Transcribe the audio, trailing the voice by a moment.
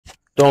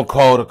Don't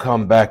call it a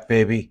comeback,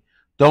 baby.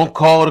 Don't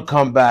call it a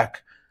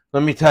comeback.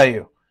 Let me tell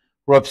you,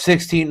 we're up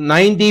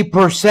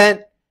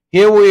 90%.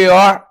 Here we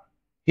are.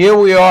 Here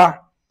we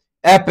are.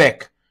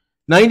 Epic.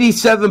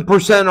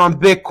 97%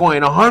 on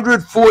Bitcoin.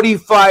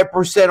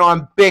 145%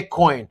 on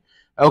Bitcoin.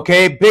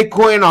 Okay,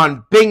 Bitcoin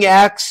on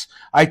Bingx.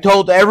 I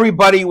told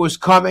everybody it was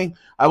coming.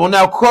 I will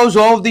now close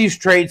all of these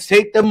trades,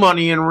 take the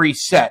money, and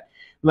reset.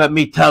 Let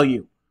me tell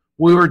you,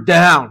 we were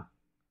down.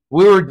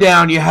 We were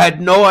down. You had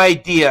no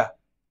idea.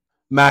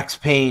 Max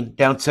Pain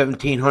down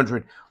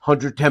 1,700,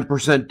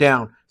 110%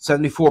 down,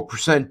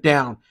 74%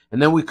 down. And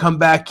then we come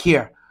back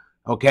here.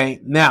 Okay,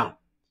 now,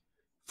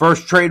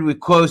 first trade we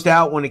closed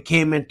out when it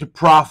came into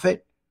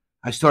profit.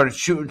 I started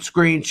shooting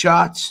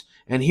screenshots.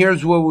 And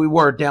here's where we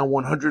were, down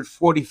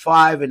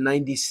 145 and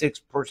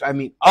 96%. I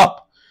mean,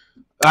 up.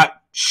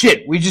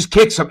 Shit, we just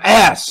kicked some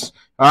ass.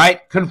 All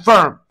right,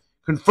 confirm.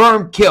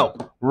 Confirm,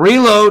 kill.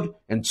 Reload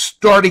and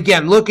start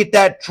again. Look at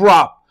that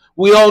drop.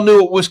 We all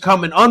knew it was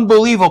coming.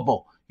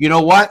 Unbelievable. You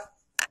know what?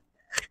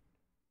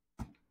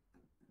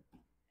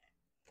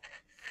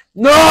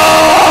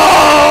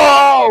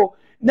 No!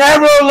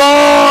 Never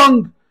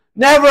long!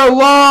 Never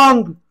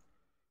long!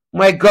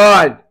 My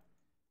God.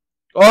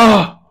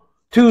 Oh,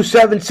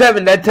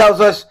 277. That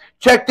tells us,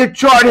 check the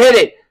chart, hit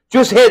it.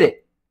 Just hit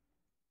it.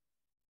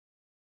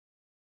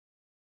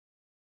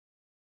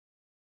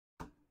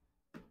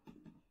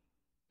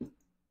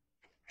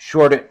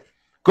 Short it.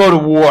 Go to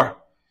war.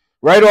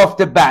 Right off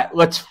the bat.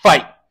 Let's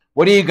fight.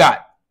 What do you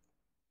got?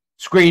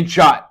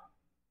 Screenshot.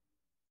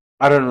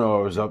 I don't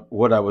know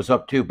what I was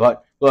up to,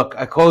 but look,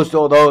 I closed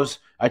all those.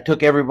 I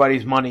took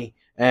everybody's money,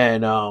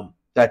 and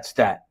that's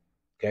that.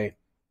 Okay?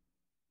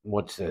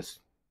 What's this?